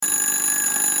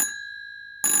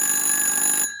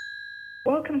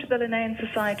Welcome to the Linnaean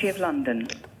Society of London.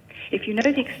 If you know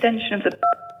the extension of the...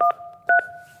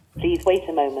 Please wait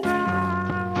a moment.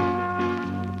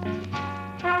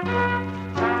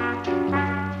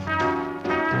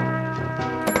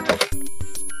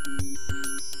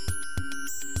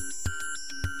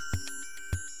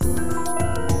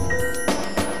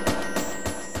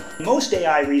 Most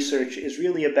AI research is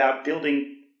really about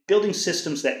building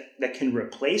systems that can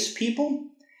replace people.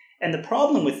 And the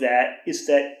problem with that is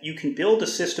that you can build a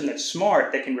system that's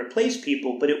smart, that can replace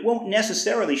people, but it won't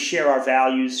necessarily share our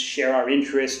values, share our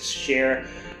interests, share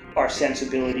our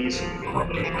sensibilities.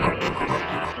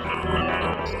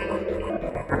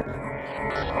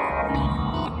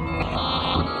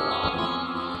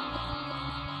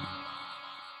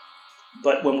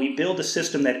 But when we build a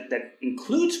system that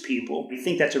includes people, we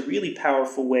think that's a really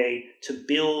powerful way to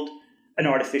build an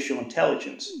artificial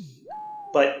intelligence.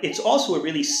 But it's also a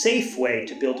really safe way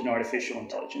to build an artificial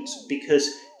intelligence because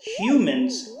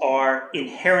humans are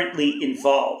inherently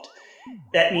involved.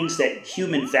 That means that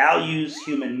human values,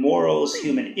 human morals,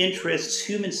 human interests,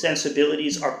 human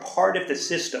sensibilities are part of the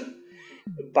system.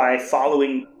 By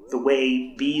following the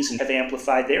way bees have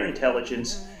amplified their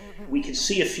intelligence, we can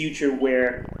see a future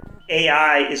where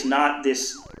AI is not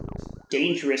this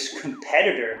dangerous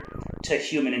competitor to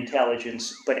human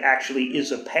intelligence, but actually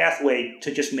is a pathway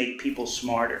to just make people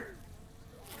smarter.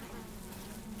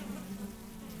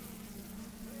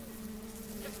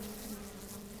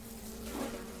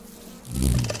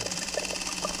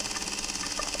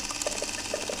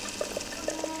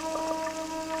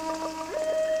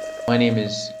 My name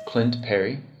is Clint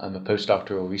Perry. I'm a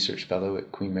postdoctoral research fellow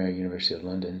at Queen Mary University of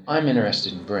London. I'm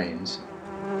interested in brains.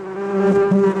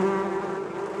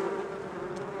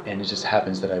 And it just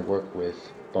happens that I work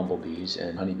with bumblebees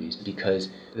and honeybees because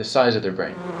the size of their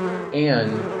brain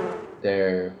and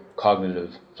their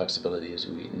cognitive flexibility, as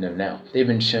we know now. They've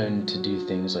been shown to do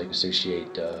things like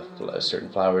associate certain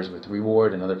flowers with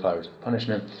reward and other flowers with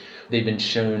punishment. They've been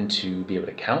shown to be able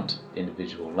to count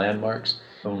individual landmarks,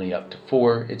 only up to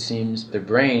 4, it seems. Their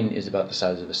brain is about the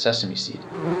size of a sesame seed.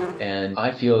 And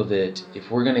I feel that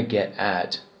if we're going to get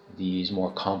at these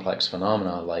more complex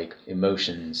phenomena like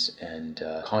emotions and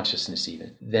consciousness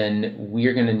even, then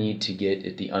we're going to need to get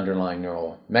at the underlying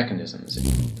neural mechanisms.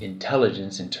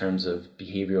 Intelligence in terms of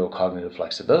behavioral cognitive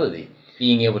flexibility,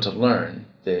 being able to learn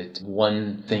that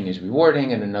one thing is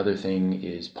rewarding and another thing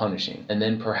is punishing. And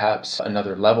then perhaps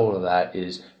another level of that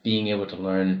is being able to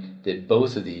learn that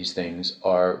both of these things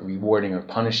are rewarding or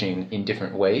punishing in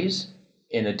different ways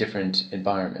in a different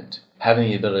environment. Having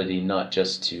the ability not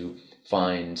just to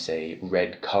find, say,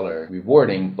 red color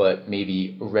rewarding, but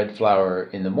maybe red flower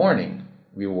in the morning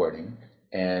rewarding,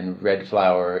 and red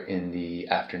flower in the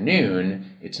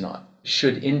afternoon, it's not.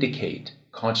 Should indicate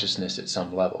consciousness at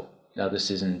some level. Now,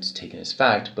 this isn't taken as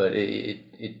fact, but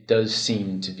it does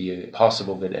seem to be a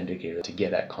possible good indicator to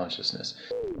get at consciousness.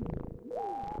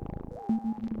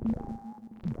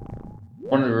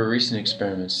 One of our recent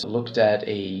experiments looked at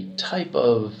a type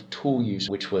of tool use,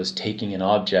 which was taking an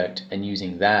object and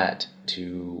using that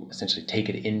to essentially take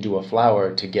it into a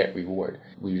flower to get reward.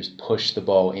 We just pushed the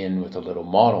ball in with a little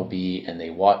model bee, and they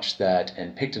watched that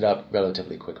and picked it up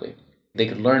relatively quickly. They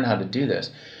could learn how to do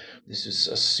this. This is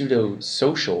a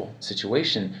pseudo-social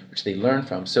situation which they learn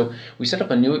from. So we set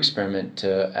up a new experiment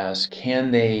to ask,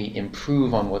 can they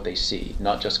improve on what they see,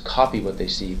 not just copy what they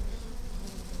see.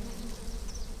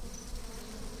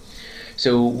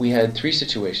 So we had 3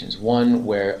 situations. One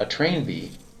where a trained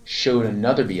bee showed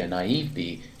another bee, a naive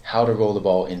bee, how to roll the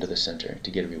ball into the center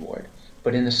to get a reward.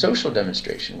 But in the social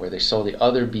demonstration, where they saw the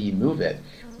other bee move it,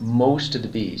 most of the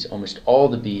bees, almost all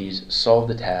the bees, solved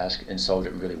the task and solved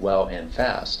it really well and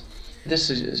fast.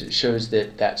 This shows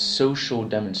that social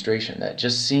demonstration, that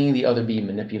just seeing the other bee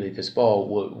manipulate this ball,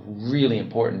 was really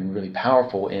important and really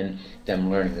powerful in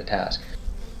them learning the task.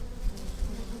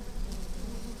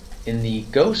 In the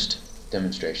ghost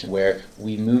demonstration, where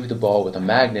we moved the ball with a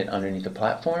magnet underneath the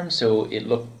platform, so it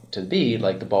looked to the bee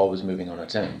like the ball was moving on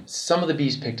its own. Some of the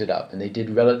bees picked it up, and they did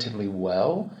relatively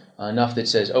well, enough that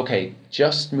says, okay,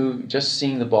 just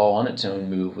seeing the ball on its own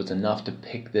move was enough to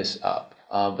pick this up.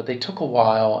 But they took a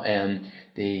while, and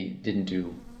they didn't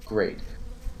do great.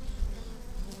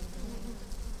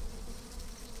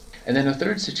 And then a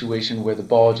third situation where the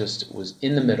ball just was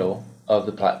in the middle of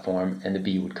the platform, and the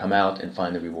bee would come out and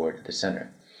find the reward at the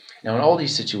center. Now, in all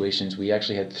these situations, we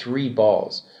actually had 3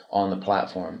 balls on the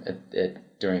platform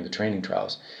during the training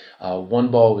trials. One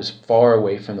ball was far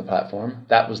away from the platform.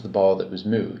 That was the ball that was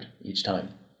moved each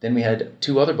time. Then we had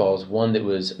 2 other balls, one that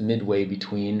was midway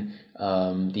between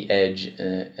the edge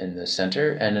and the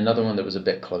center, and another one that was a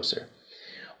bit closer.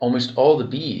 Almost all the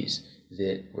bees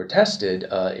that were tested,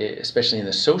 especially in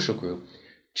the social group,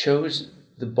 chose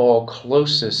the ball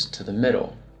closest to the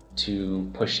middle to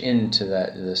push into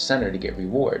the center to get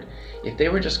reward. If they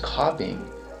were just copying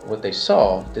what they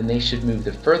saw, then they should move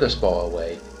the furthest ball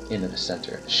away into the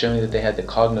center, showing that they had the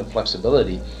cognitive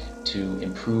flexibility to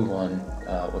improve on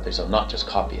what they saw, not just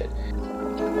copy it.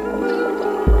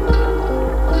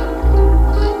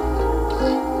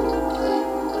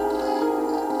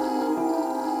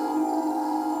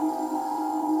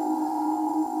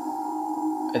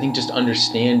 I think just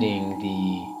understanding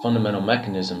the fundamental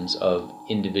mechanisms of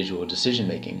individual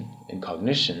decision-making and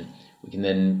cognition, we can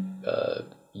then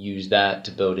use that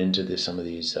to build into some of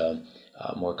these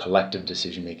more collective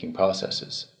decision-making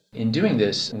processes. In doing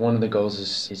this, one of the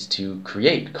goals is to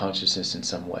create consciousness in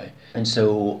some way. And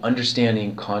so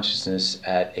understanding consciousness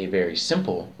at a very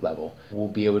simple level will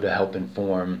be able to help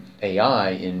inform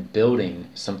AI in building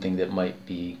something that might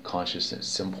be conscious at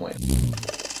some point.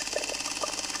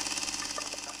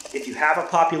 If you have a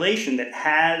population that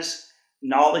has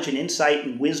knowledge and insight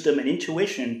and wisdom and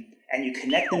intuition, and you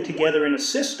connect them together in a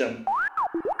system,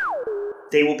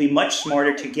 they will be much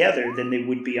smarter together than they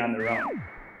would be on their own.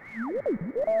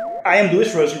 I am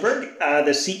Louis Rosenberg,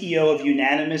 the CEO of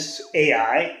Unanimous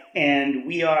AI, and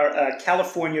we are a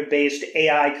California-based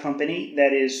AI company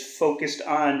that is focused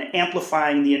on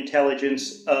amplifying the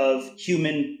intelligence of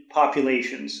human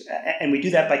populations. And we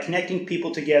do that by connecting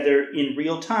people together in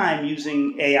real time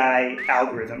using AI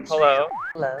algorithms. Hello.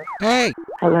 Hello. Hey.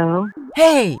 Hello.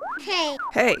 Hey. Hey.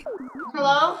 Hey.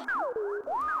 Hello?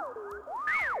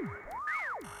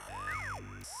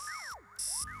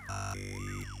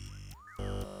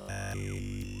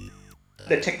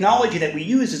 The technology that we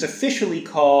use is officially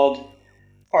called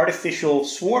artificial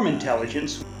swarm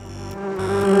intelligence.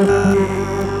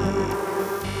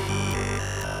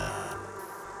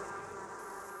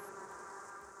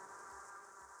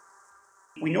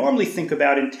 We normally think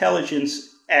about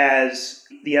intelligence as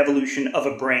the evolution of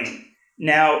a brain.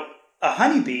 Now, a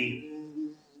honeybee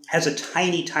has a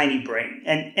tiny, tiny brain.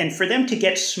 And for them to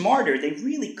get smarter, they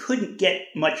really couldn't get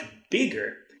much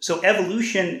bigger. So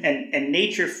evolution and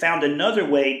nature found another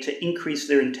way to increase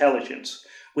their intelligence,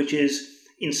 which is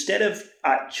instead of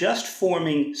just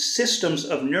forming systems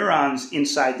of neurons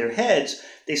inside their heads,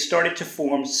 they started to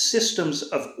form systems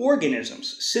of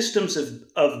organisms, systems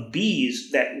of bees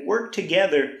that work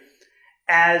together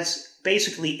as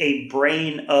basically a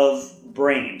brain of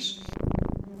brains.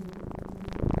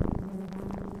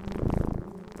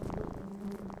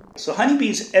 So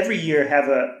honeybees every year have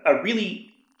a really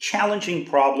challenging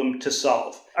problem to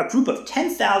solve. A group of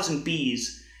 10,000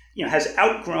 bees, has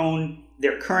outgrown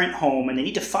their current home, and they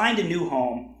need to find a new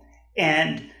home.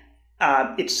 And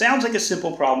it sounds like a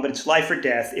simple problem, but it's life or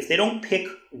death. If they don't pick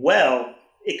well,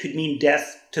 it could mean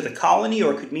death to the colony,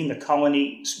 or it could mean the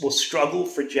colony will struggle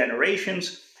for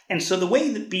generations. And so the way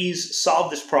that bees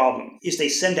solve this problem is they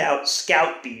send out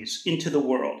scout bees into the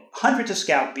world, hundreds of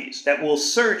scout bees that will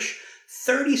search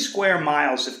 30 square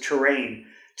miles of terrain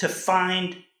to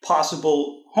find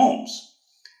possible homes.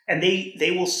 And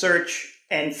they will search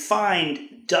and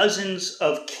find dozens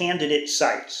of candidate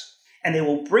sites. And they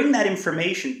will bring that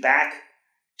information back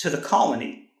to the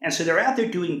colony. And so they're out there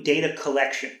doing data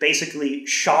collection, basically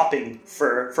shopping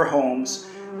for homes.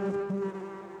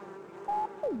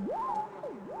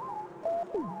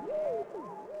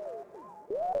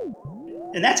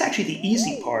 And that's actually the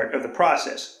easy part of the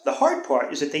process. The hard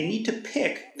part is that they need to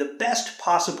pick the best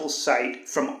possible site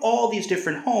from all these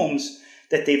different homes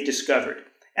that they've discovered.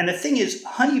 And the thing is,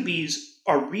 honeybees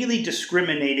are really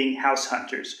discriminating house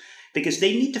hunters because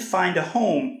they need to find a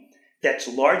home that's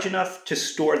large enough to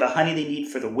store the honey they need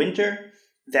for the winter,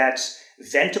 that's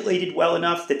ventilated well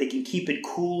enough that they can keep it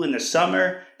cool in the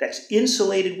summer, that's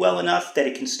insulated well enough that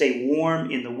it can stay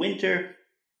warm in the winter,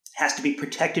 has to be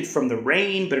protected from the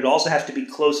rain, but it also has to be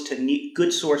close to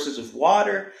good sources of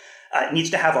water. It needs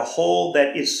to have a hole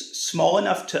that is small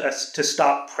enough to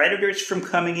stop predators from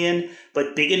coming in,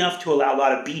 but big enough to allow a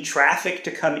lot of bee traffic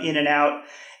to come in and out.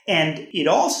 And it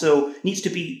also needs to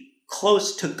be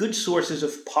close to good sources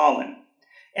of pollen.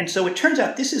 And so it turns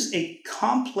out this is a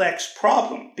complex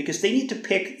problem because they need to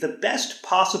pick the best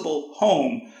possible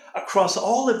home across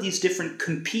all of these different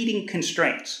competing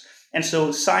constraints. And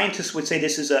so scientists would say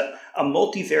this is a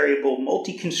multivariable,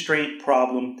 multi-constraint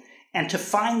problem. And to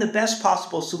find the best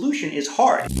possible solution is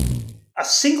hard. A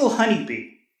single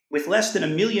honeybee with less than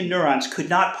 1 million neurons could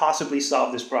not possibly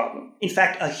solve this problem. In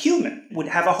fact, a human would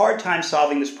have a hard time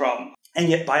solving this problem. And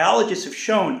yet biologists have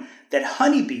shown that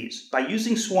honeybees, by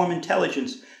using swarm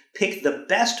intelligence, pick the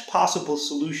best possible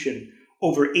solution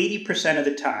over 80% of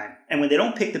the time. And when they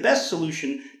don't pick the best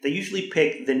solution, they usually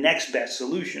pick the next best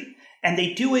solution. And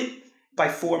they do it by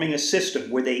forming a system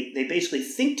where they basically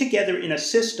think together in a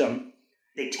system.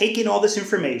 They take in all this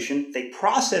information, they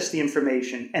process the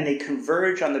information, and they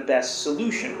converge on the best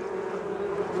solution.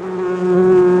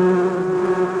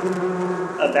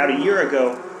 About a year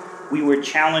ago, we were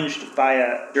challenged by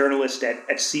a journalist at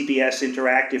CBS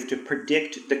Interactive to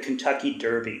predict the Kentucky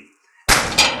Derby.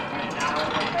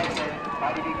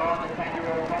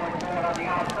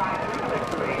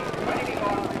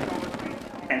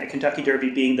 And the Kentucky Derby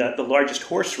being the largest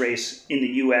horse race in the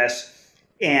U.S.,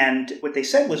 and what they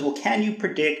said was, well, can you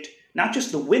predict not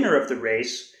just the winner of the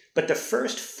race, but the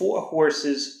first 4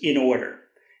 horses in order?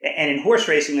 And in horse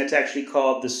racing, that's actually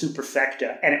called the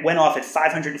superfecta. And it went off at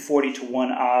 540 to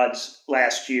 1 odds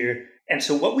last year. And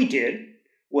so what we did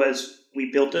was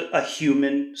we built a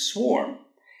human swarm.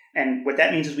 And what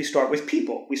that means is we start with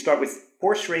people. We start with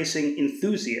horse racing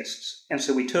enthusiasts. And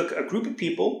so we took a group of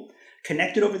people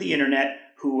connected over the internet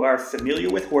who are familiar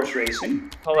with horse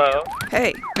racing. Hello.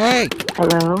 Hey. Hey.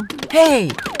 Hello. Hey.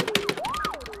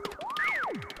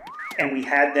 And we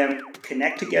had them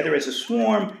connect together as a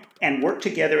swarm and work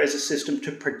together as a system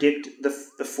to predict the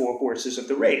 4 horses of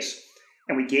the race.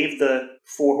 And we gave the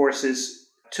 4 horses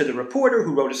to the reporter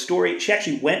who wrote a story. She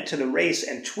actually went to the race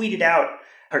and tweeted out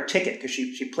her ticket because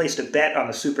she placed a bet on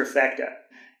the superfecta.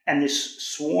 And this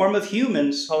swarm of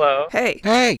humans Hello.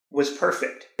 Hey. was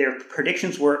perfect. Their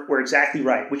predictions were exactly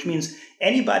right, which means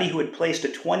anybody who had placed a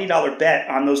 $20 bet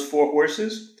on those 4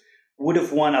 horses would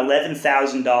have won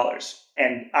 $11,000.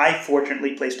 And I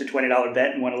fortunately placed a $20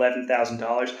 bet and won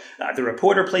 $11,000. The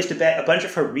reporter placed a bet. A bunch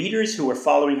of her readers who were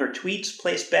following her tweets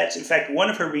placed bets. In fact, one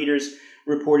of her readers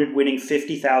reported winning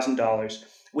 $50,000,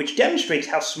 which demonstrates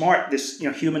how smart this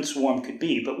human swarm could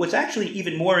be. But what's actually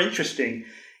even more interesting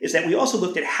is that we also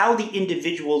looked at how the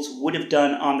individuals would have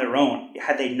done on their own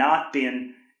had they not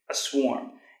been a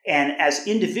swarm. And as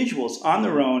individuals on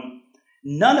their own,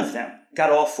 none of them got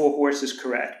all 4 horses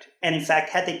correct. And in fact,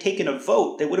 had they taken a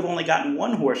vote, they would have only gotten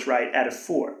 1 horse right out of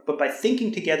 4. But by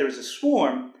thinking together as a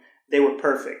swarm, they were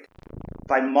perfect.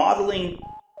 By modeling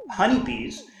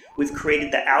honeybees, we've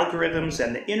created the algorithms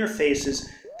and the interfaces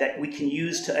that we can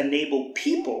use to enable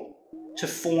people to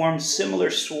form similar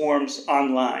swarms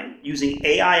online, using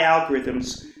AI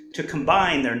algorithms to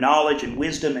combine their knowledge and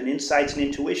wisdom and insights and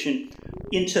intuition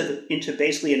into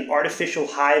basically an artificial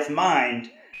hive mind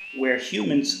where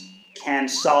humans can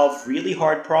solve really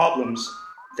hard problems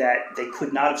that they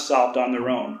could not have solved on their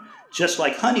own, just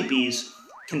like honeybees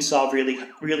can solve really,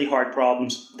 really hard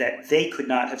problems that they could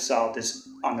not have solved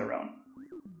on their own.